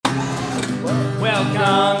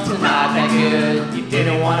Welcome to Not That Good. You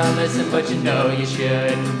didn't want to listen, but you know you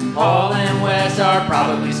should. Paul and Wes are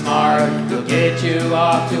probably smart. They'll get you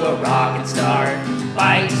off to a rocket start.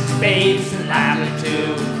 Fights, babes, and laughter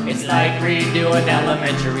too. It's like redoing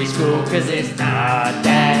elementary school, cause it's not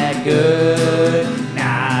that good.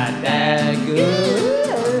 Not that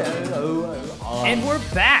good. And we're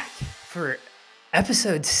back for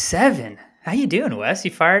episode 7. How you doing, Wes? You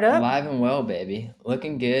fired up? Alive and well, baby.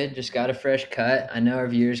 Looking good. Just got a fresh cut. I know our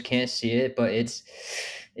viewers can't see it, but it's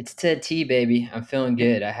Ted T, baby. I'm feeling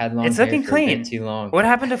good. I had long It's hair looking for a clean. bit too long. What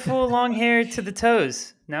happened to full long hair to the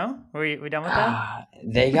toes? No? We done with that?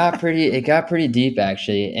 It got pretty deep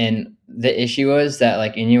actually. And the issue was that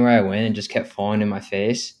like anywhere I went, it just kept falling in my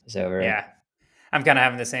face. So Yeah. I'm kind of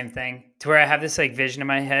having the same thing, to where I have this like vision in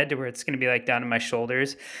my head to where it's going to be like down to my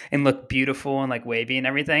shoulders and look beautiful and like wavy and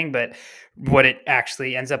everything. But what it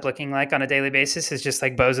actually ends up looking like on a daily basis is just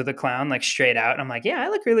like Bozo the Clown, like straight out. And I'm like, yeah, I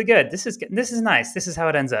look really good. This is nice. This is how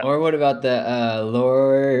it ends up. Or what about the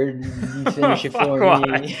Lord finish it for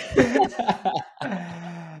me?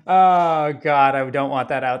 Oh God, I don't want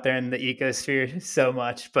that out there in the ecosphere so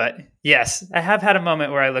much. But yes, I have had a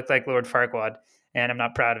moment where I look like Lord Farquaad, and I'm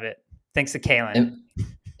not proud of it. Thanks to Kaylin.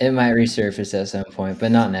 It might resurface at some point,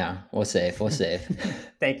 but not now. We'll save.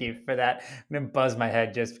 Thank you for that. I'm gonna buzz my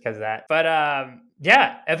head just because of that. But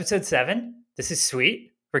yeah, episode 7. This is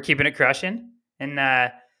sweet. We're keeping it crushing.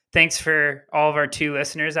 And thanks for all of our 2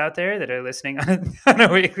 listeners out there that are listening on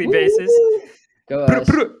a weekly basis. Go us.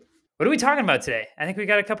 What are we talking about today? I think we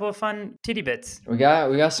got a couple of fun titty bits. We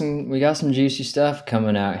got some juicy stuff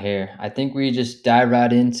coming out here. I think we just dive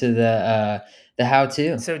right into the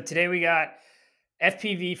how-to. So today we got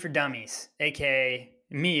FPV for Dummies, aka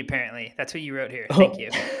me. Apparently, that's what you wrote here. Thank you.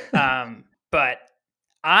 But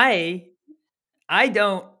I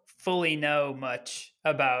don't fully know much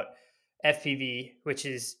about FPV, which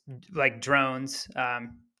is like drones,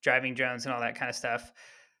 driving drones, and all that kind of stuff.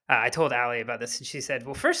 I told Allie about this, and she said,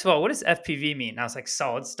 "Well, first of all, what does FPV mean?" And I was like,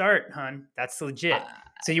 "Solid start, hun. That's legit."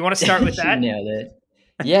 So you want to start with that? You nailed it.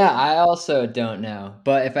 Yeah, I also don't know,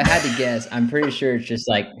 but if I had to guess, I'm pretty sure it's just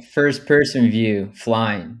like first person view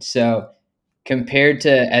flying. So compared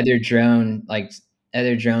to other drones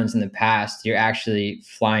in the past, you're actually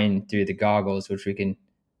flying through the goggles, which we can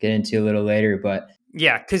get into a little later. But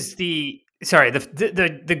yeah, because the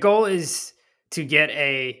goal is to get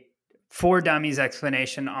a for Dummies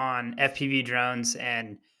explanation on FPV drones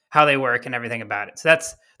and how they work and everything about it. So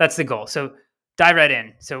that's the goal. So dive right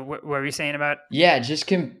in. So what were you saying about? Yeah,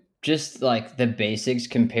 just like the basics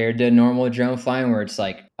compared to normal drone flying, where it's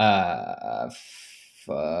like come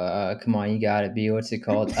on, you got it, B. What's it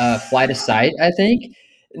called? Fly to sight, I think.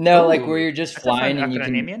 No, like where you're just flying and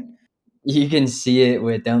you can see it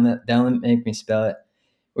with don't make me spell it.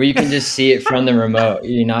 Where you can just see it from the remote.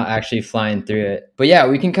 You're not actually flying through it. But yeah,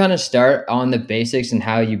 we can kind of start on the basics and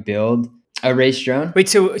how you build a race drone. Wait,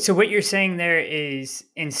 so what you're saying there is,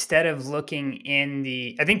 instead of looking in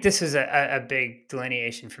the, I think this is a big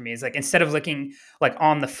delineation for me, is like instead of looking like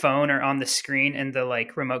on the phone or on the screen and the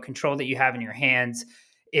like remote control that you have in your hands,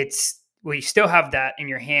 you still have that in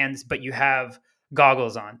your hands, but you have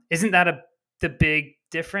goggles on. Isn't that the big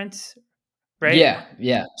difference? Right?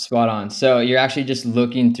 Yeah, spot on. So you're actually just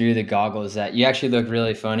looking through the goggles. That you actually look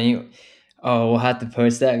really funny. Oh, we'll have to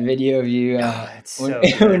post that video of you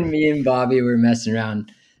when me and Bobby were messing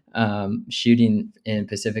around shooting in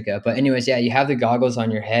Pacifica. But anyways, yeah, you have the goggles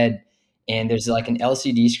on your head, and there's like an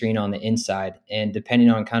LCD screen on the inside. And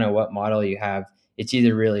depending on kind of what model you have, it's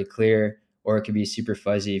either really clear or it could be super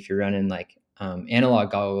fuzzy if you're running like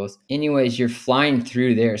analog goggles. Anyways, you're flying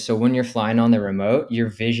through there. So when you're flying on the remote, your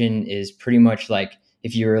vision is pretty much like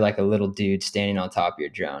if you were like a little dude standing on top of your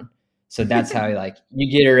drone. So that's how like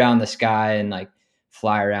you get around the sky and like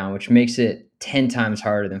fly around, which makes it 10 times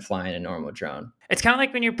harder than flying a normal drone. It's kind of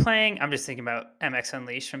like when you're playing, I'm just thinking about MX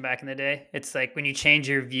Unleashed from back in the day. It's like when you change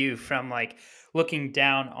your view from like looking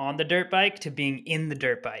down on the dirt bike to being in the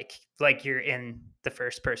dirt bike, like you're in the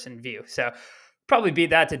first person view. So probably beat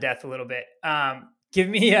that to death a little bit. Give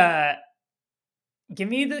me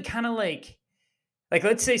the kind of like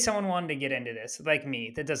let's say someone wanted to get into this, like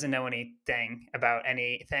me, that doesn't know anything about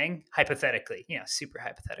anything, hypothetically, super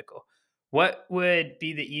hypothetical. What would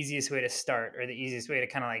be the easiest way to start, or the easiest way to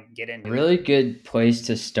kind of like get into really good place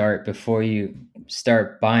to start before you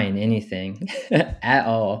start buying anything at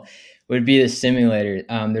all would be the simulator.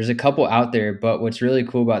 There's a couple out there, but what's really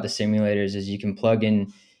cool about the simulators is you can plug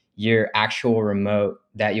in your actual remote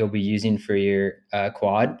that you'll be using for your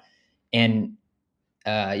quad, and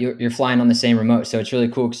you're flying on the same remote. So it's really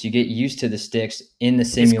cool because you get used to the sticks in the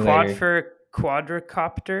simulator. Is quad for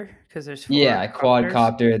quadricopter? Because there's Yeah, 4 copters?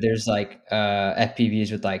 quadcopter. There's like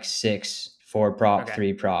FPVs with like 6, 4 prop, Okay.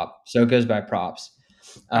 3 prop. So it goes by props,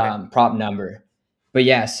 Okay. prop number. But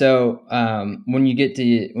yeah, so when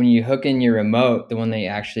you hook in your remote, the one they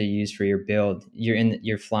actually use for your build,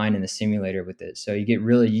 you're flying in the simulator with it, so you get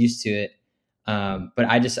really used to it. But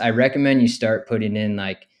I recommend you start putting in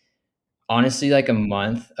like honestly like a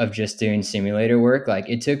month of just doing simulator work. Like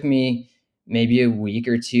it took me maybe a week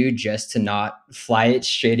or two just to not fly it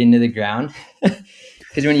straight into the ground.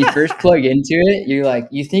 Because when you first plug into it, you're like,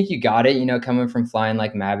 you think you got it, coming from flying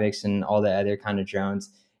like Mavics and all the other kind of drones.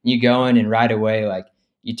 You go in and right away, like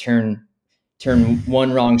you turn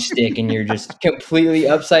one wrong stick and you're just completely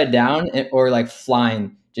upside down or like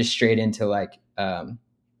flying just straight into like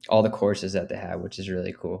all the courses that they have, which is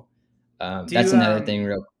really cool. Do That's you, another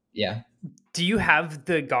thing. Yeah. do you have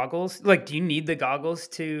the goggles? Like, do you need the goggles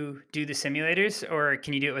to do the simulators, or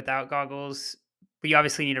can you do it without goggles? But you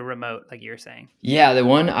obviously need a remote, like you were saying. Yeah, the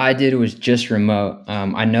one I did was just remote.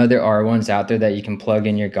 I know there are ones out there that you can plug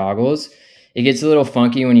in your goggles. It gets a little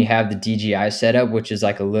funky when you have the DJI setup, which is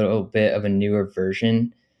like a little bit of a newer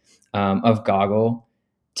version of goggle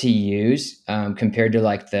to use compared to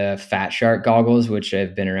like the Fat Shark goggles, which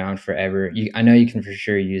have been around forever. I know you can for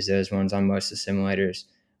sure use those ones on most of the simulators,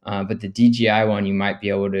 but the DJI one you might be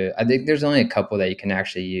able to. I think there's only a couple that you can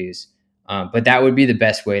actually use, but that would be the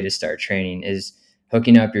best way to start training is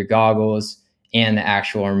hooking up your goggles and the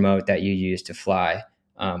actual remote that you use to fly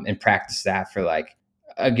and practice that for like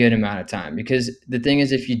a good amount of time. Because the thing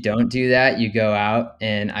is, if you don't do that, you go out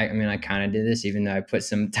and I mean I kind of did this even though I put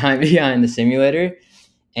some time behind the simulator,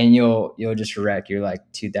 and you'll just wreck your like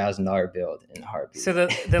 $2,000 build in a So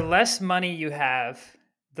heartbeat. the less money you have,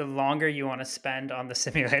 the longer you want to spend on the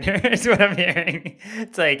simulator is what I'm hearing.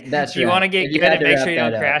 It's like That's if you right. want to If get you good had and to make sure wrap you that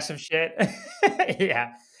don't up, crash some shit.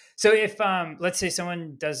 Yeah. So if let's say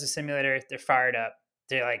someone does the simulator, they're fired up.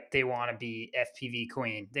 They're like they want to be FPV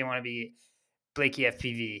queen. They want to be Blakey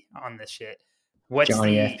FPV on this shit.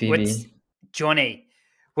 Johnny What's FPV. Johnny?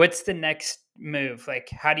 What's the next move? Like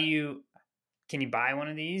how do you can you buy one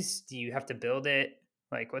of these? Do you have to build it?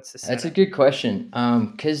 Like what's the That's a setup? good question.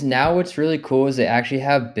 Because now what's really cool is they actually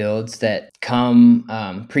have builds that come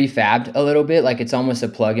prefabbed a little bit, like it's almost a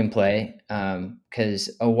plug and play. Because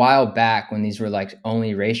a while back when these were like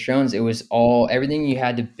only race drones, it was all everything you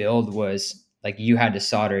had to build was like you had to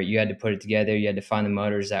solder it, you had to put it together, you had to find the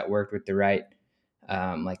motors that worked with the right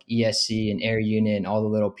like ESC and air unit and all the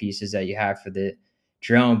little pieces that you have for the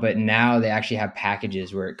drone. But now they actually have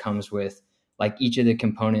packages where it comes with like each of the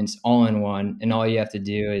components all in one, and all you have to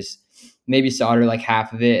do is maybe solder like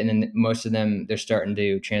half of it, and then most of them they're starting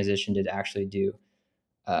to transition to actually do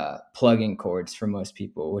plug-in cords for most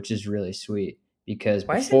people, which is really sweet because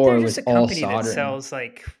Why isn't before there it just was a all company that soldering. sells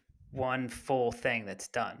like one full thing that's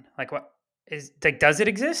done? Like what is like does it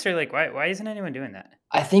exist or like why isn't anyone doing that?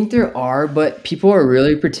 I think there are, but people are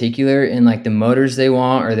really particular in like the motors they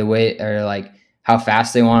want or the way or like how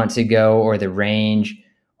fast they want it to go or the range.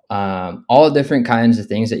 All different kinds of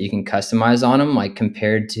things that you can customize on them, like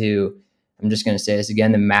compared to, I'm just going to say this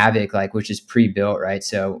again, the Mavic, like which is pre-built, right?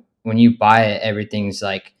 So when you buy it, everything's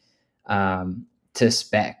like to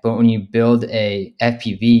spec. But when you build a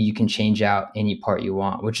FPV, you can change out any part you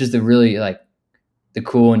want, which is the really like the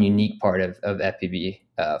cool and unique part of FPV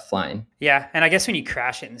flying. Yeah, and I guess when you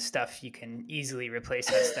crash it and stuff, you can easily replace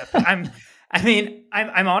that stuff.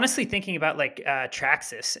 I'm honestly thinking about like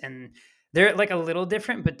Traxxas, and they're like a little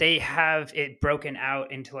different, but they have it broken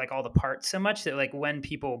out into like all the parts so much that like when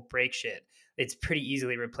people break shit, it's pretty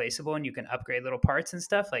easily replaceable, and you can upgrade little parts and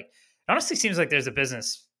stuff. Like it honestly seems like there's a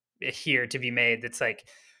business here to be made that's like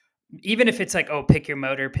even if it's like oh pick your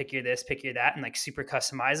motor, pick your this, pick your that, and like super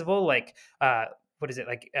customizable, like what is it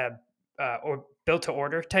like or built to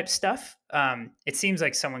order type stuff. It seems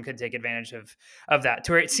like someone could take advantage of that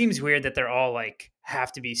to where it seems weird that they're all like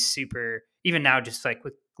have to be super even now just like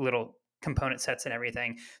with little component sets and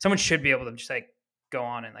everything. Someone should be able to just like go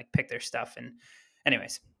on and like pick their stuff. And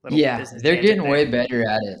anyways, little Yeah, business they're tangent getting there. way better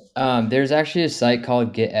at it. There's actually a site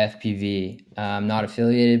called Get FPV. Not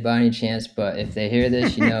affiliated by any chance, but if they hear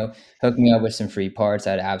this, hook me up with some free parts.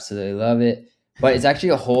 I'd absolutely love it. But it's actually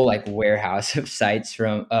a whole like warehouse of sites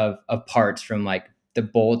of parts from like the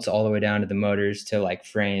bolts all the way down to the motors to like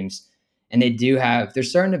frames. And they're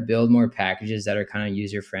starting to build more packages that are kind of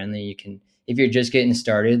user friendly. You can, if you're just getting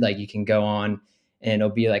started, like you can go on and it'll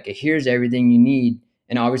be like, here's everything you need,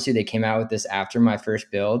 and obviously they came out with this after my first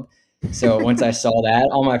build. So once I saw that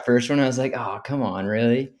on my first one, I was like, oh, come on,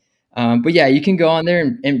 really? But yeah, you can go on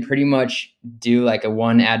there and pretty much do like a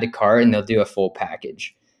one add to cart and they'll do a full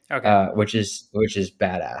package, Okay. which is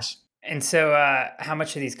badass. And so, how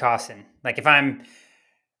much are these costing? Like, if I'm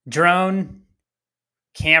drone,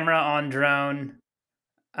 camera on drone,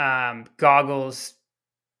 goggles,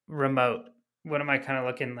 remote, what am I kind of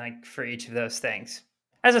looking like for each of those things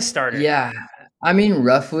as a starter? Yeah. I mean,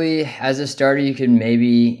 roughly as a starter, you could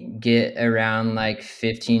maybe get around like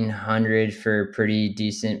 1,500 for a pretty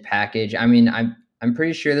decent package. I mean, I'm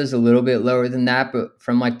pretty sure there's a little bit lower than that, but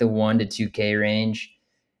from like the 1 to 2K range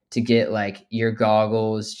to get like your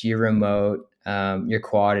goggles, your remote, your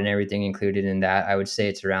quad, and everything included in that, I would say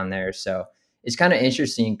it's around there. So it's kind of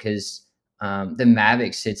interesting because the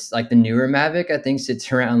Mavic sits like the newer Mavic, I think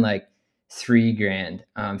sits around like 3 grand.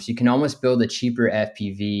 So you can almost build a cheaper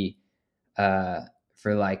FPV uh,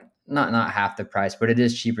 for like not half the price, but it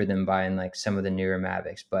is cheaper than buying like some of the newer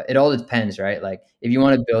Mavics. But it all depends, right? Like if you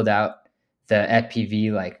want to build out the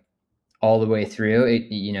FPV like all the way through,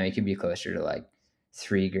 it could be closer to like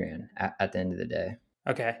 3 grand at the end of the day.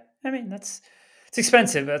 Okay. I mean, it's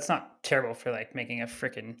expensive, but it's not terrible for like making a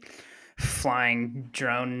freaking flying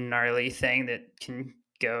drone gnarly thing that can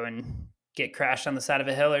go and get crashed on the side of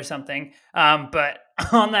a hill or something. But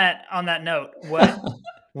on that note,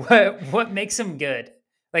 what makes them good?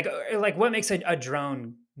 Like what makes a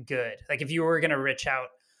drone good? Like if you were gonna rich out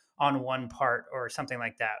on one part or something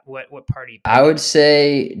like that, what part are you I would picking?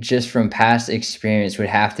 say just from past experience would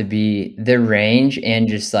have to be the range and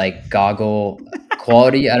just like goggle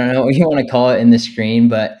quality. I don't know what you want to call it in the screen,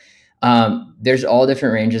 but there's all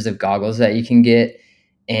different ranges of goggles that you can get.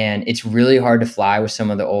 And it's really hard to fly with some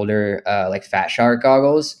of the older, like Fat Shark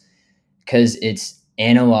goggles because it's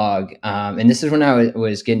analog. And this is when I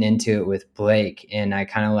was getting into it with Blake, and I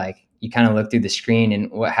kind of like you kind of look through the screen,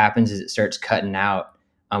 and what happens is it starts cutting out,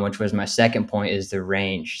 which was my second point is the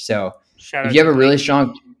range. So Shout if out you have to a really Blakey.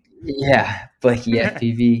 strong, yeah, Blakey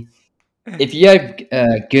FPV, if you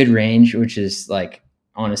have good range, which is like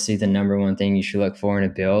honestly the number one thing you should look for in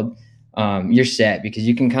a build, you're set because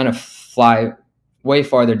you can kind of fly way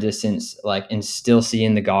farther distance, like and still see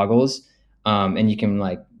in the goggles, and you can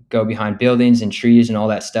like go behind buildings and trees and all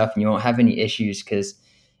that stuff, and you won't have any issues because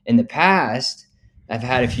in the past I've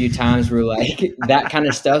had a few times where like that kind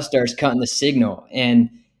of stuff starts cutting the signal and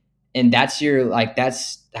that's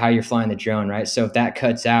how you're flying the drone, right? So if that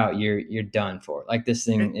cuts out, you're done for. Like this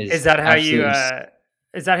thing Is is that how you absolutely.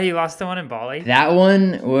 is that how you lost the one in Bali? That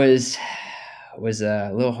one was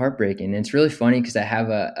a little heartbreaking. It's really funny because I have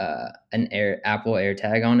an Apple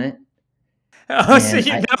AirTag on it, Oh, so and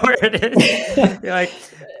you know where it is. You're like,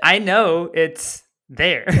 I know it's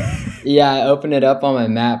there. yeah, I open it up on my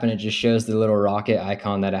map and it just shows the little rocket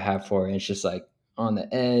icon that I have for it. And it's just like on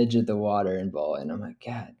the edge of the water in Bali, and I'm like,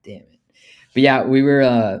 God damn it. But yeah, we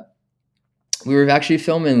were actually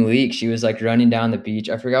filming Leak. She was like running down the beach.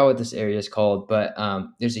 I forgot what this area is called, but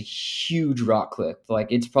there's a huge rock cliff. Like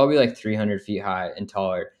it's probably like 300 feet high and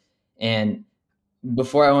taller. And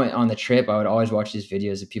before I went on the trip, I would always watch these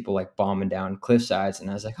videos of people like bombing down cliff sides, and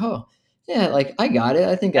I was like, oh yeah, like I got it.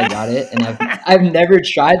 I think I got it. And I've never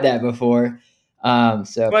tried that before,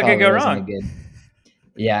 so it What could probably go wasn't a wrong? good.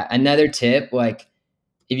 Yeah, another tip, like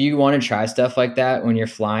if you want to try stuff like that when you're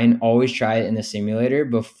flying, always try it in the simulator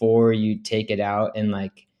before you take it out and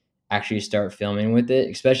like actually start filming with it.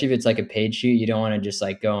 Especially if it's like a paid shoot, you don't want to just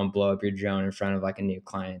like go and blow up your drone in front of like a new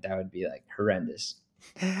client. That would be like horrendous.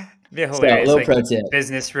 Be So, hilarious, little like pro tip.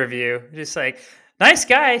 business review. Just like, nice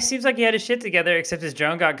guy. Seems like he had his shit together, except his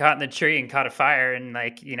drone got caught in the tree and caught a fire, and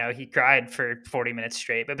like he cried for 40 minutes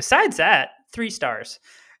straight. But besides that, 3 stars.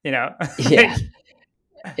 You know, Yeah,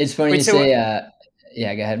 like, it's funny wait. you So say. what?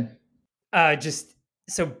 Yeah, go ahead. Just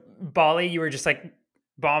so Bali, you were just like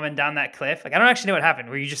bombing down that cliff. Like I don't actually know what happened.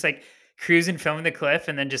 Were you just like cruising, filming the cliff,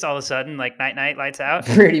 and then just all of a sudden, like night, lights out?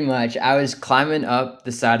 Pretty much. I was climbing up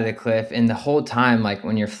the side of the cliff, and the whole time, like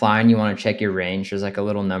when you're flying, you want to check your range. There's like a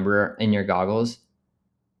little number in your goggles.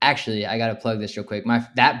 Actually, I gotta plug this real quick. My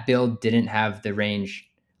that build didn't have the range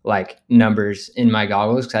like numbers in my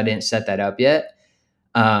goggles because I didn't set that up yet.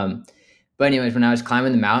 Um, but anyways, when I was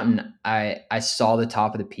climbing the mountain, I saw the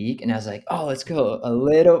top of the peak and I was like, "Oh, let's go a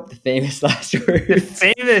little." The famous last The words,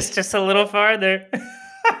 famous, just a little farther.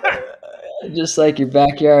 just like your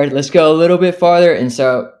backyard. Let's go a little bit farther. And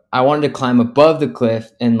so I wanted to climb above the cliff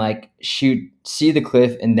and like see the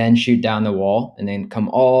cliff, and then shoot down the wall, and then come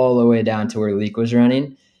all the way down to where Leak was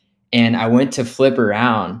running. And I went to flip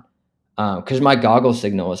around because my goggle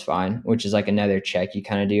signal was fine, which is like another check you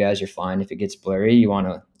kind of do as you're flying. If it gets blurry, you want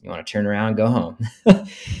to turn around, and go home.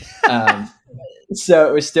 um, so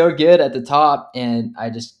it was still good at the top, and I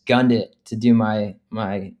just gunned it to do my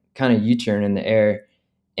kind of U-turn in the air,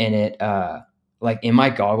 and it like in my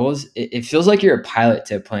goggles, it feels like you're a pilot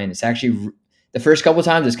to a plane. It's actually the first couple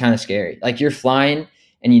times it's kind of scary. Like you're flying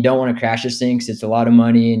and you don't want to crash this thing because it's a lot of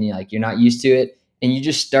money and you're not used to it, and you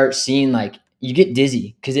just start seeing like you get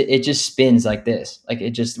dizzy because it just spins like this, like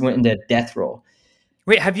it just went into death roll.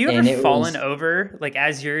 Wait, have you ever And it fallen was over like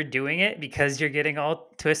as you're doing it because you're getting all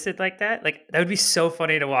twisted like that? Like that would be so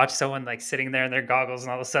funny to watch someone like sitting there in their goggles and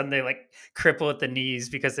all of a sudden they like cripple at the knees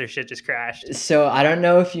because their shit just crashed. so I don't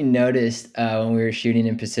know if you noticed when we were shooting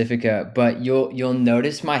in Pacifica, but you'll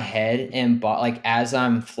notice my head and like as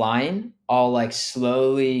I'm flying, I'll like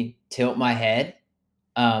slowly tilt my head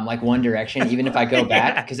like one direction, even if I go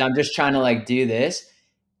back, Yeah. because I'm just trying to like do this.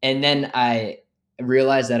 And then I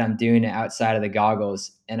realize that I'm doing it outside of the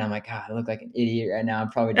goggles, and I'm like, God, I look like an idiot right now. I'm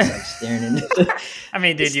probably just like staring into I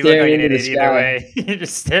mean, dude, you look staring like an into the idiot either sky. way. You're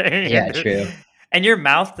just staring Yeah, into true. and your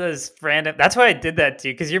mouth does random. That's why I did that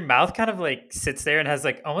too, because your mouth kind of like sits there and has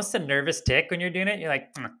like almost a nervous tick when you're doing it. You're like,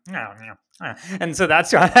 no, no. And so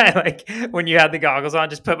that's why I like when you had the goggles on,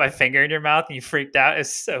 just put my finger in your mouth and you freaked out.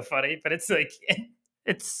 It's so funny, but it's like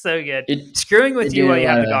it's so good. It Screwing it with you did while a you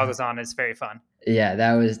have lot the of goggles on is very fun. yeah,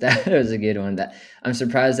 that was that was a good one. That I'm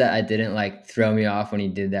surprised that I didn't like throw me off when he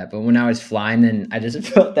did that. But when I was flying and I just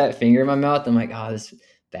felt that finger in my mouth, I'm like, oh, this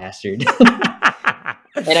bastard.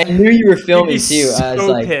 And I knew you were You'd be filming too. I was so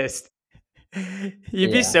like, pissed.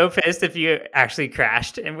 You'd be yeah. so pissed if you actually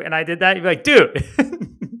crashed and when I did that, you'd be like, dude.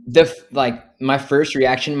 Like my first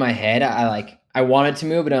reaction in my head, I wanted to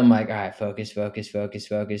move, but I'm like, all right, focus, focus, focus,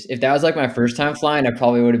 focus. If that was like my first time flying, I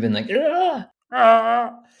probably would have been like, "Ah,"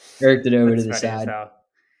 Ah, jerked it over to that's the funny as side. hell.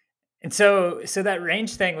 And so that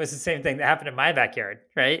range thing was the same thing that happened in my backyard,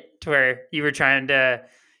 right? To where you were trying to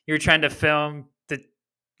film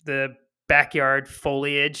the backyard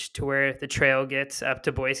foliage to where the trail gets up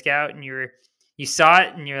to Boy Scout, and you saw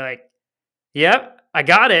it, and you're like, "Yep, I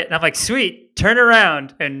got it." And I'm like, "Sweet, turn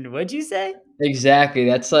around." And what'd you say? Exactly.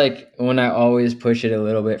 That's like when I always push it a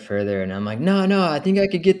little bit further, and I'm like, no, no, I think I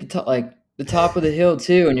could get the top of the hill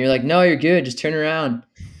too. And you're like, no, you're good. Just turn around.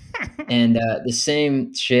 And the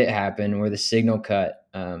same shit happened where the signal cut,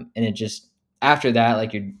 and it just after that,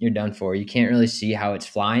 like you're done for. You can't really see how it's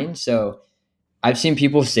flying. So I've seen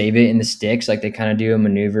people save it in the sticks, like they kind of do a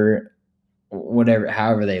maneuver, whatever,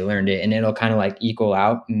 however they learned it, and it'll kind of like equal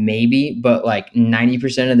out, maybe. But like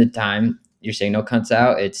 90% of the time, your signal cuts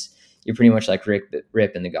out. You're pretty much like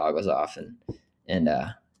ripping the goggles off, and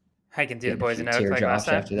I can do the getting a few poison oak like last teardrops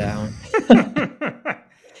time. after that one.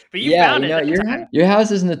 But you Yeah, found it that time. your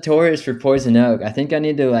house is notorious for poison oak. I think I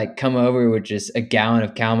need to like come over with just a gallon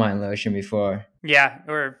of calamine lotion before, Yeah,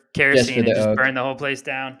 or just for kerosene and the just oak. burn the whole place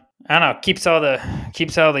down. I don't know. Keeps all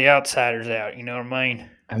the outsiders out. You know what I mean?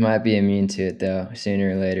 I might be immune to it though, sooner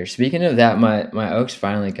or later. Speaking of that, my oak's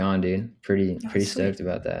finally gone, dude. Oh, Pretty sweet, stoked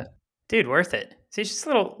about that. dude. Worth it. See, it's just a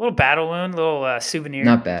little battle wound, little souvenir.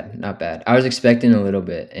 Not bad, not bad. I was expecting a little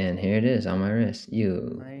bit, and here it is on my wrist.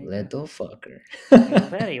 You There you go. little fucker. You're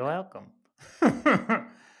very welcome.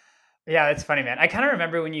 Yeah, that's funny, man. I kind of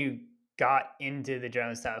remember when you got into the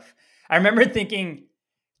drone stuff. I remember thinking,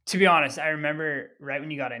 to be honest, I remember right when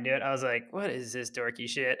you got into it, I was like, what is this dorky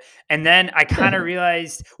shit? And then I kind of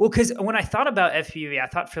realized, well, because when I thought about FPV, I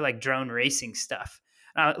thought for like drone racing stuff,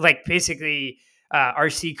 like basically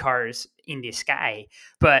RC cars in the sky.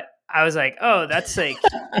 But I was like, oh, that's like,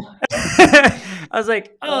 I was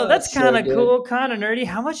like, oh, Oh, that's it's so kind of good. cool, kind of nerdy.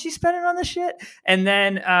 How much you spending on this shit? And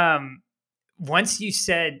then once you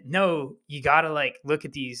said no, you got to like look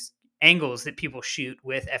at these angles that people shoot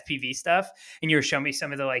with FPV stuff, and you were showing me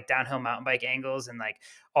some of the like downhill mountain bike angles and like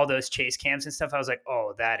all those chase cams and stuff. I was like,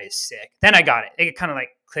 oh, that is sick. Then I got it. It kind of like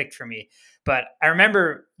clicked for me. But I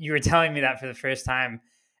remember you were telling me that for the first time,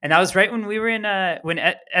 and that was right when we were in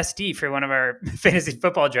SD for one of our fantasy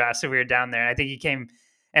football drafts. So we were down there. I think you came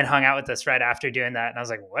and hung out with us right after doing that, and I was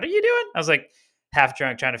like, what are you doing? I was like half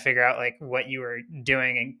drunk trying to figure out like what you were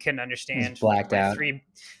doing and couldn't Just understand like blacked my out.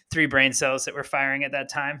 three brain cells that were firing at that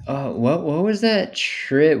time. Oh, what was that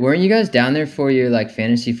trip? Weren't you guys down there for your like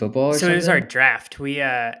fantasy football or So it was our something? draft.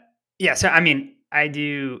 Yeah, so I mean, I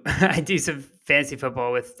do I do some fantasy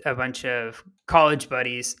football with a bunch of college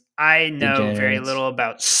buddies. I know very Degenerates. little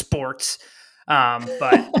about sports.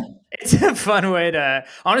 But it's a fun way to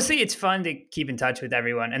honestly, it's fun to keep in touch with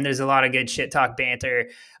everyone, and there's a lot of good shit talk banter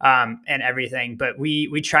and everything. But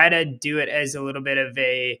we try to do it as a little bit of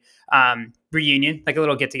a reunion, like a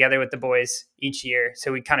little get together with the boys each year.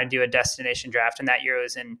 So we kind of do a destination draft, and that year it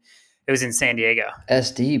was in San Diego.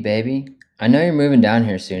 SD, baby. I know you're moving down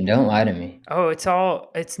here soon. Don't lie to me. Oh, it's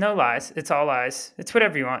no lies. It's all lies. It's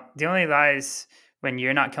whatever you want. The only lies when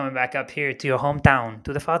you're not coming back up here to your hometown,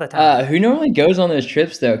 to the father town. Who normally goes on those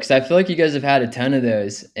trips though? Because I feel like you guys have had a ton of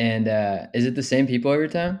those, and is it the same people every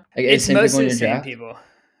time? Like, is It's the same people mostly in the your same draft? people.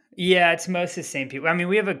 Yeah, it's mostly the same people. I mean,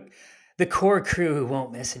 we have the core crew who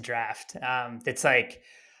won't miss a draft. It's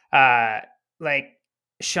uh, like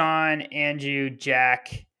Sean, Andrew,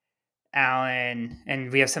 Jack, Alan,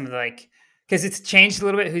 and we have some of the because it's changed a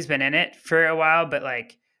little bit who's been in it for a while, but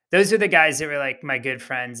like those are the guys that were like my good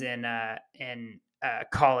friends in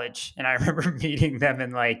college, and I remember meeting them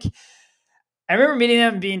and I remember meeting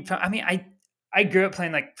them and being. I mean, I grew up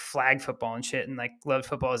playing like flag football and shit, and like loved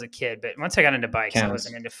football as a kid. But once I got into bikes, I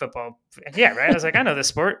wasn't Counts. into football. Yeah, right. I was like, I know the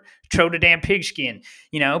sport. Throw the damn pigskin,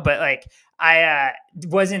 But like, I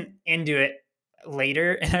wasn't into it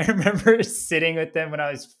later, and I remember sitting with them when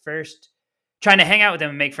I was first trying to hang out with them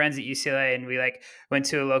and make friends at UCLA, and we like went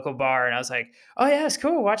to a local bar, and I was like, oh yeah, it's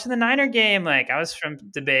cool watching the Niner game. Like I was from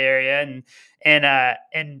the Bay Area, and uh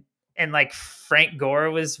and and like Frank Gore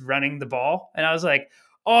was running the ball, and I was like,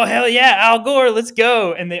 oh hell yeah, Al Gore, let's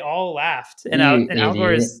go, and they all laughed, You and Al idiot.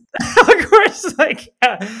 Gore's Al Gore's like,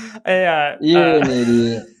 You're an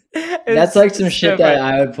idiot. That's it's like some shit so that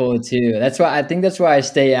funny. I would pull too. That's why I think that's why I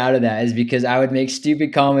stay out of that, is because I would make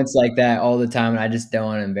stupid comments like that all the time, and I just don't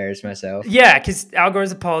want to embarrass myself. Yeah, because Al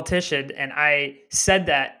Gore's a politician, and I said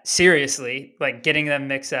that seriously, like getting them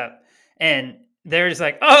mixed up, and they're just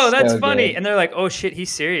like, "Oh, that's So funny," good. and they're like, "Oh shit,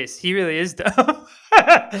 he's serious. He really is dumb."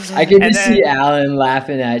 I could And just see then, Alan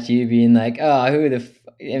laughing at you, being like, "Oh, who the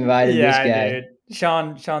invited this yeah, guy?" dude,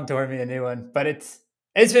 Sean tore me a new one, but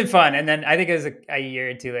it's been fun. And then I think it was a year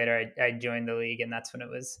or two later, I joined the league, and that's when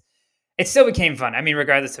it still became fun. I mean,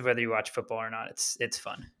 regardless of whether you watch football or not, it's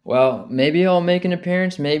fun. Well, maybe I'll make an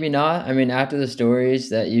appearance, maybe not. I mean, after the stories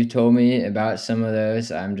that you've told me about some of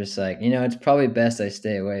those, I'm just like, it's probably best I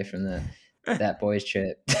stay away from that boys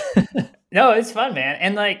trip. No, it's fun, man,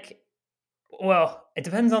 and like, well, it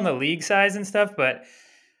depends on the league size and stuff, but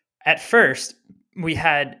at first we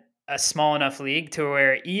had a small enough league to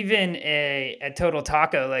where even a total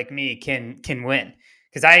taco like me can win,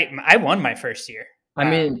 because I won my first year. I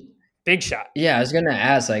mean, Big shot. yeah, I was gonna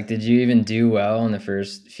ask, like, did you even do well in the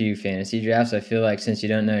first few fantasy drafts? I feel like since you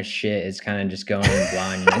don't know shit, it's kind of just going in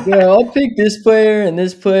blind. You're like, yeah, I'll pick this player, and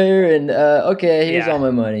okay, here's Yeah, all my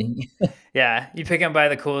money. yeah, you pick them by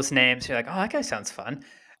the coolest names, you're like, oh, that guy sounds fun.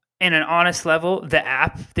 In an honest level, the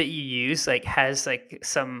app that you use like has like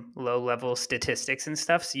some low level statistics and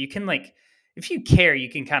stuff, so you can like, if you care, you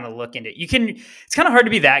can kind of look into it. It's kind of hard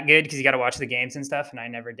to be that good because you got to watch the games and stuff, and I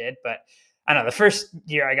never did. But I don't know, the first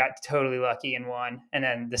year I got totally lucky and won, and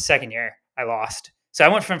then the second year I lost, so I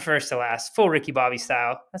went from first to last, full Ricky Bobby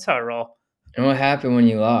style. That's how I roll. And what happened when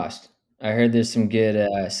you lost? I heard there's some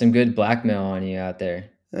good blackmail on you out there.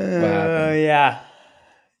 What happened? Yeah,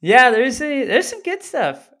 yeah. There's some good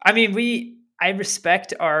stuff. I mean, I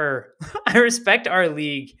respect our I respect our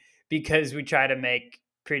league because we try to make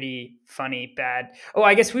pretty funny bad. Oh,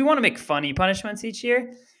 I guess we want to make funny punishments each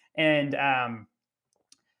year, and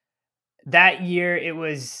that year it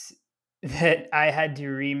was that I had to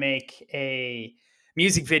remake a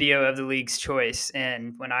music video of the league's choice,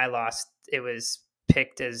 and when I lost, it was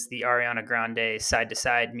picked as the Ariana Grande side to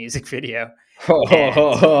side music video,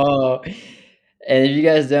 and And if you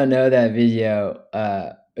guys don't know that video,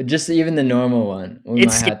 just even the normal one, it's we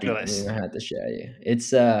scandalous. might have to show you.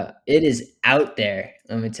 It is out there,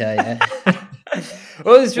 let me tell you.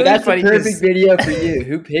 Well, it's But really that's a funny perfect because video for you.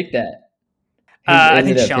 Who picked that? Who I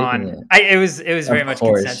ended think up picking Sean. it? It was Of very much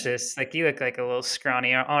course. consensus. Like you look like a little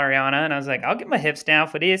scrawny Ariana, and I was like, I'll get my hips down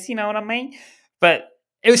for this. You know what I mean? But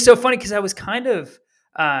it was so funny because I was kind of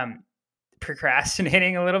um,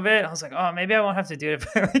 procrastinating a little bit. I was like, oh, maybe I won't have to do it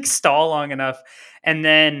if I like stall long enough. And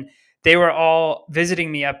then they were all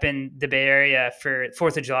visiting me up in the Bay Area for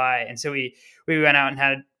 4th of July. And so we went out and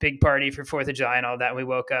had a big party for 4th of July and all that. And we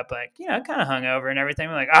woke up like, kind of hungover and everything.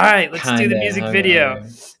 We're like, all right, let's do the Kinda music video.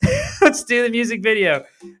 hungover. Let's do the music video.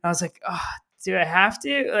 I was like, oh, do I have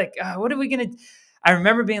to? Like, what are we going to I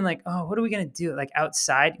remember being like, oh, what are we going to do? Like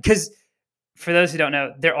outside? Because for those who don't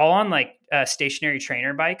know, they're all on like stationary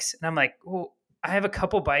trainer bikes. And I'm like, well, I have a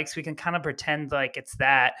couple bikes. We can kind of pretend like it's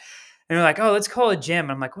that. And they're like, oh, let's call a gym.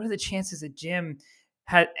 I'm like, what are the chances a gym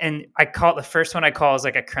had? And I call it, the first one I call is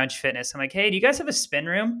like a Crunch Fitness. I'm like, hey, do you guys have a spin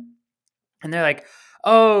room? And they're like,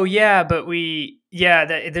 oh yeah, but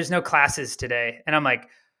there's no classes today. And I'm like,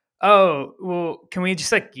 oh, well, can we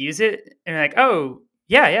just like use it? And they're like, oh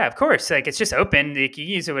yeah, of course. Like it's just open. Like, you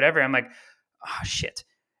can use it, whatever. I'm like, oh shit.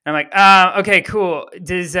 And I'm like, okay, cool.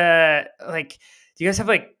 Do you guys have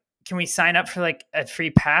like can we sign up for like a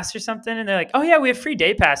free pass or something? And they're like, oh yeah, we have free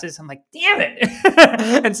day passes. I'm like, damn it.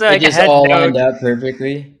 And so It like I just had all no, lined up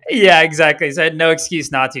perfectly. yeah, exactly. So I had no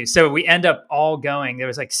excuse not to. So we end up all going. There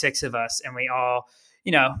was like 6 of us, and we all,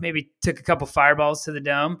 maybe took a couple fireballs to the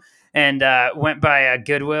dome and went by a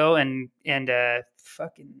Goodwill and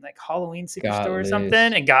fucking like Halloween Got superstore or something,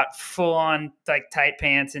 loose. and got full on like tight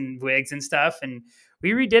pants and wigs and stuff, and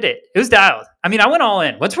we redid it. It was dialed. I mean, I went all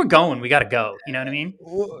in. Once we're going, we got to go. You know what I mean?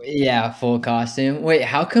 Yeah, full costume. Wait,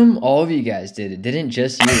 how come all of you guys did it? Didn't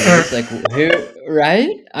just you, Rich? Like who? Right?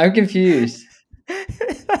 I'm confused.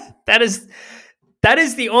 That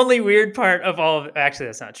is the only weird part of all of. Actually,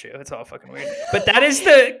 that's not true. It's all fucking weird. But that is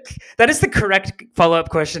the correct follow up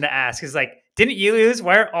question to ask. Is like, didn't you lose?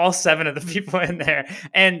 Why are all 7 of the people in there?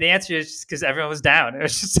 And the answer is just because everyone was down. It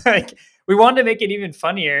was just like we wanted to make it even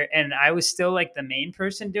funnier, and I was still like the main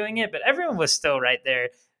person doing it, but everyone was still right there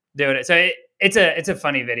doing it. So it's a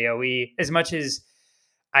funny video. We, as much as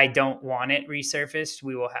I don't want it resurfaced,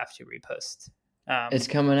 we will have to repost. It's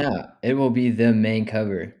coming out. It will be the main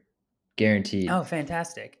cover, guaranteed. Oh,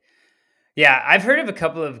 fantastic! Yeah, I've heard of a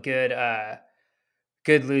couple of good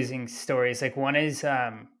losing stories. Like one is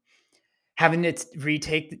having to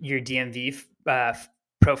retake your DMV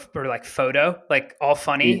or like photo, like all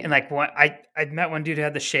funny, Yeah. and like I met one dude who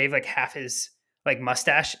had to shave like half his like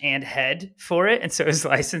mustache and head for it, and so his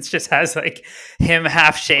license just has like him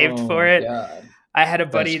half shaved Oh for my it. god, I had a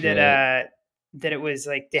that's buddy great. that it was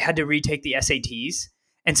like they had to retake the SATs,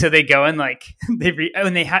 and so they go and like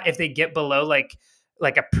if they get below like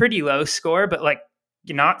a pretty low score, but like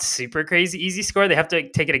not super crazy easy score, they have to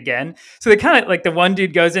take it again. So they kind of like the one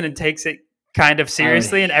dude goes in and takes it kind of I would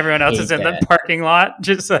seriously, and everyone else is hate in the that. parking lot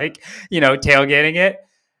just like tailgating it.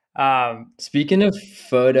 Speaking of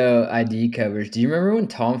photo ID covers, do you remember when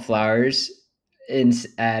Tom Flowers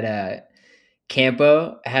at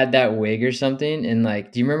Campo had that wig or something? And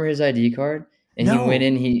like, do you remember his ID card? And he went No,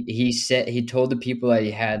 in, he told the people that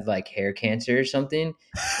he had like hair cancer or something,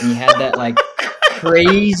 and he had that like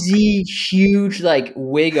crazy huge like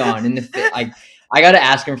wig on in the like. I gotta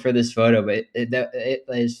ask him for this photo, but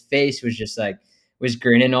his face was just like was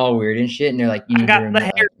grinning all weird and shit. And they're like, "You I need to got the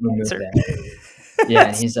hair remove cancer. that." Yeah, and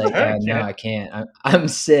That's he's like, "No, okay. I can't. I'm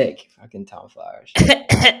sick." Fucking Tom Flowers.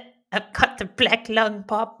 I've got the black lung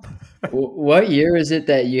pop. What year was it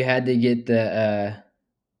that you had to get the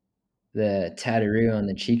tattoo on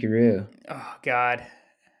the cheekaroo? Oh God.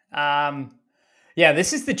 Um, yeah,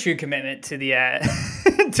 this is the true commitment to the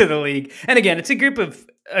to the league. And again, it's a group of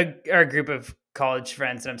our group of college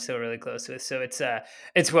friends that I'm still really close with. So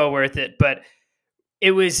it's well worth it. But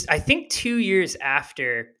it was I think 2 years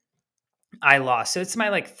after I lost. So it's my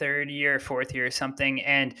like 3rd year, 4th year or something.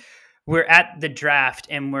 And we're at the draft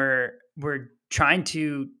and we're trying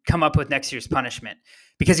to come up with next year's punishment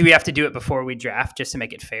because we have to do it before we draft just to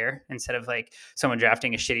make it fair instead of like someone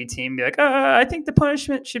drafting a shitty team be like, I think the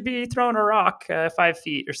punishment should be throwing a rock 5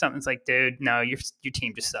 feet or something. It's like, dude, no, your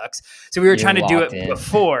team just sucks. So we were You're trying to do locked it in.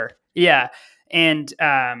 before. Yeah. And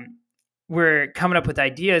we're coming up with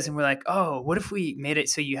ideas and we're like, oh, what if we made it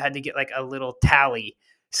so you had to get like a little tally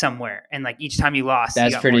somewhere and like each time you lost you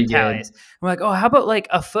That's got more pretty tallies. good. We're like, oh, how about like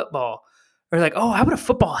a football, or like, oh, how about a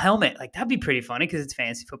football helmet? Like that'd be pretty funny because it's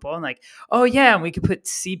fantasy football. And like, oh yeah, and we could put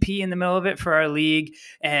CP in the middle of it for our league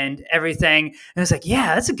and everything. And it's like,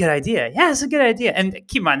 yeah, that's a good idea. Yeah, that's a good idea. And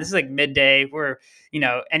keep in mind, this is like midday. We're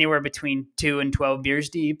anywhere between 2 and 12 beers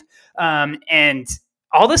deep, and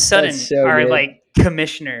all of a That's sudden so our good. like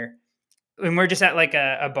commissioner, when we're just at like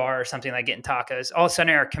a bar or something like getting tacos, all of a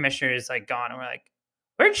sudden our commissioner is like gone and we're like,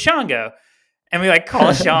 where'd Sean go? And we like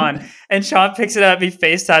call Sean and Sean picks it up. He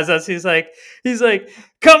FaceTimes us. He's like,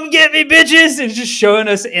 come get me, bitches. And just showing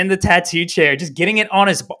us in the tattoo chair, just getting it on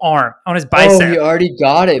his arm, on his Oh, he bicep. already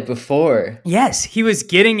got it before. Yes, he was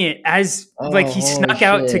getting it as like Oh, he holy snuck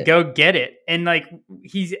out to shit. go get it. And like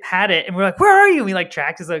he had it and we're like, where are you? And we like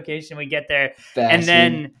track his location. We get there. And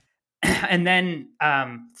Bastard.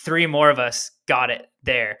 then 3 more of us got it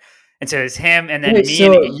there. And so it's him and then Wait, me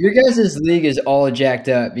and so your guys' league is all jacked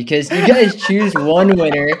up because you guys choose one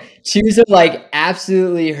winner, choose a like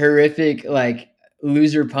absolutely horrific like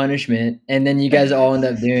loser punishment, and then you guys all end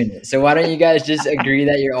up doing it. So why don't you guys just agree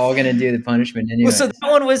that you're all gonna do the punishment well, so anyways?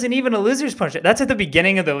 that one wasn't even a loser's punishment. That's at the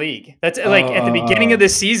beginning of the league. That's Oh, like at the oh, beginning of oh. the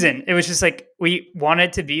season. It was just like we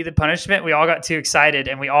wanted to be the punishment. We all got too excited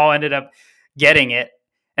and we all ended up getting it.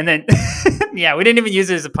 And then, yeah, we didn't even use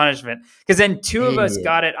it as a punishment because then 2 of us Idiot.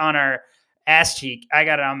 got it on our ass cheek. I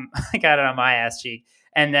got it on, I got it on my ass cheek.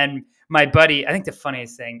 And then my buddy, I think the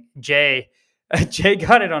funniest thing, Jay, Jay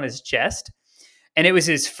got it on his chest, and it was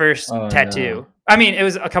his first Oh no. tattoo. I mean, it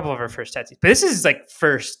was a couple of our first tattoos, but this is his like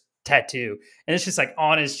first tattoo, and it's just like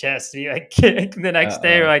on his chest. He like the next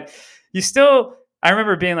day, Uh-oh. like you still. I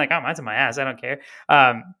remember being like, "Oh, mine's on my ass. I don't care."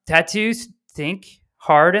 Tattoos. Think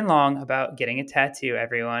hard and long about getting a tattoo.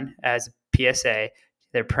 Everyone, as PSA,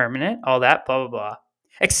 they're permanent. All that, blah blah blah.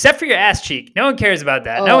 Except for your ass cheek. No one cares about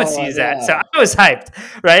that. No one Oh sees that. So no. I was hyped,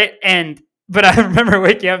 right? But I remember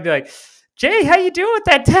waking up and be like, Jay, how you doing with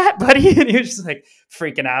that tat, buddy? And he was just like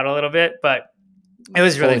freaking out a little bit, but it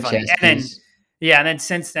was really Full funny. chest And then piece. yeah, and then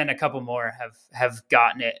since then a couple more have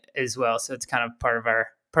gotten it as well. So it's kind of part of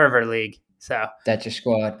our league. So That's your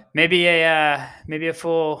squad. maybe a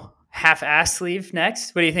full half ass sleeve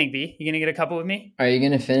next. What do you think, B? You gonna get a couple with me? Are you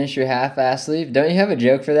gonna finish your half-ass sleeve? Don't you have a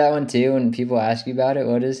joke for that one too when people ask you about it?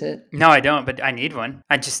 What is it? No, I don't, but I need one.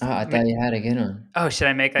 Oh, I thought you had a good one. oh, should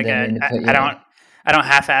I make like Didn't mean to put I you don't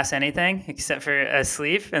half ass anything except for a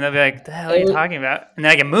sleeve, and they'll be like, "The hell are it you was, talking about?" And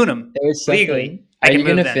then I can moon them it was legally. something. I Are can you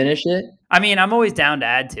move gonna them. finish it? I mean, I'm always down to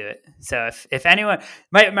add to it. So if anyone,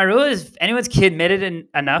 my rule is, if anyone's committed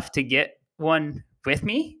enough to get one with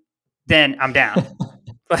me, then I'm down.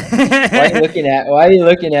 Why are you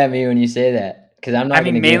looking at me when you say that? Because I'm I not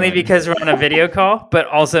mean, gonna get mainly one. because we're on a video call, but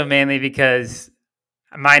also mainly because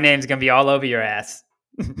my name's gonna be all over your ass.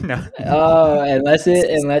 No. Oh, unless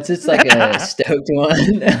it's like a stoked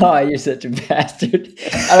one. Oh, you're such a bastard.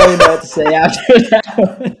 I don't even know what to say after that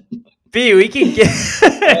one. B, we can get.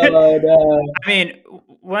 Oh no. I mean,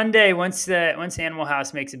 one day once Animal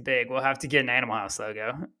House makes it big, we'll have to get an Animal House logo,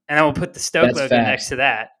 and then we'll put the Stoke That's logo next facts. to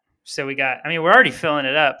that. So we got. I mean, we're already filling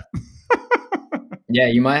it up. Yeah,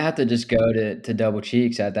 you might have to just go to double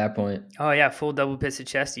cheeks at that point. Oh yeah, full double pisted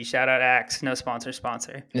chesty. Shout out Axe. No sponsor.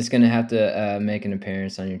 It's gonna have to make an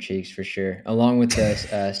appearance on your cheeks for sure, along with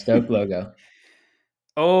the Stoke logo.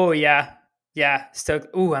 Oh yeah, yeah. Stoke.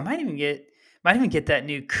 Ooh, I might even get that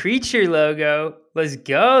new creature logo. Let's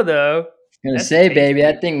go though. Gonna That's say, baby,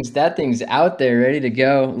 tasty. that thing's out there, ready to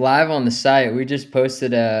go, live on the site. We just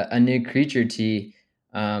posted a new creature tee,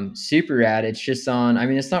 super rad. It's just on. I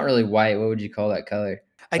mean, it's not really white. What would you call that color?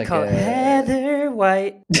 It's I like call it a. Heather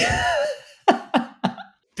White.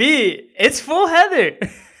 B. It's full Heather.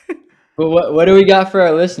 But what do we got for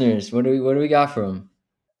our listeners? What do we got for them?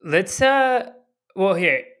 Let's well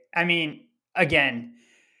here. I mean, again,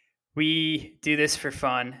 we do this for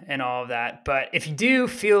fun and all of that. But if you do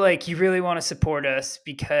feel like you really want to support us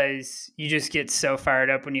because you just get so fired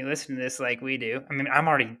up when you listen to this like we do. I mean, I'm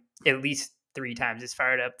already at least 3 times as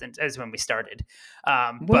fired up as when we started.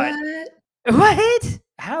 But What? what?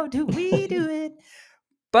 How do we do it?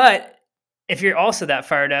 But if you're also that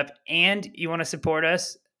fired up and you want to support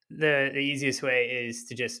us, the easiest way is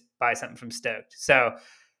to just buy something from Stoked.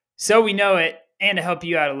 So we know it, and to help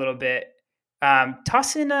you out a little bit,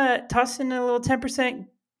 toss in a little 10%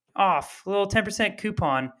 off, a little 10%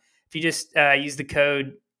 coupon if you just use the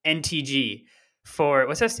code NTG for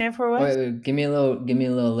what's that stand for? Wes? Wait, give me a little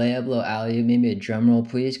layup, little alley, maybe a drum roll,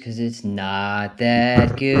 please, because it's not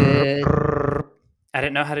that good. I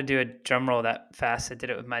didn't know how to do a drum roll that fast. I did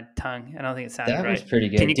it with my tongue. I don't think it sounded That was right. pretty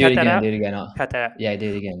Can good. you Do it cut that again. out? Do it again. Oh, Cut that yeah,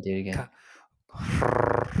 do it again. Do it again. out.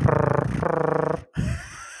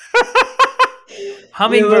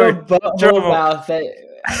 Your little Hummingbird drum butthole roll. mouth that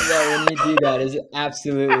when you do that is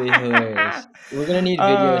absolutely hilarious. We're gonna need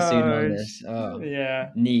video soon on Oh, this. Oh, yeah.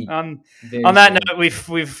 need On very that soon. note,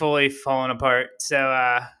 we've fully fallen apart.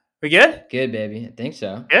 So we good? Good, baby. I think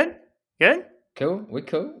so. Good? Good? Cool. We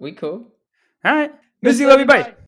cool. We cool. All right. Miss Missy, you, love love you. you. Bye. Bye.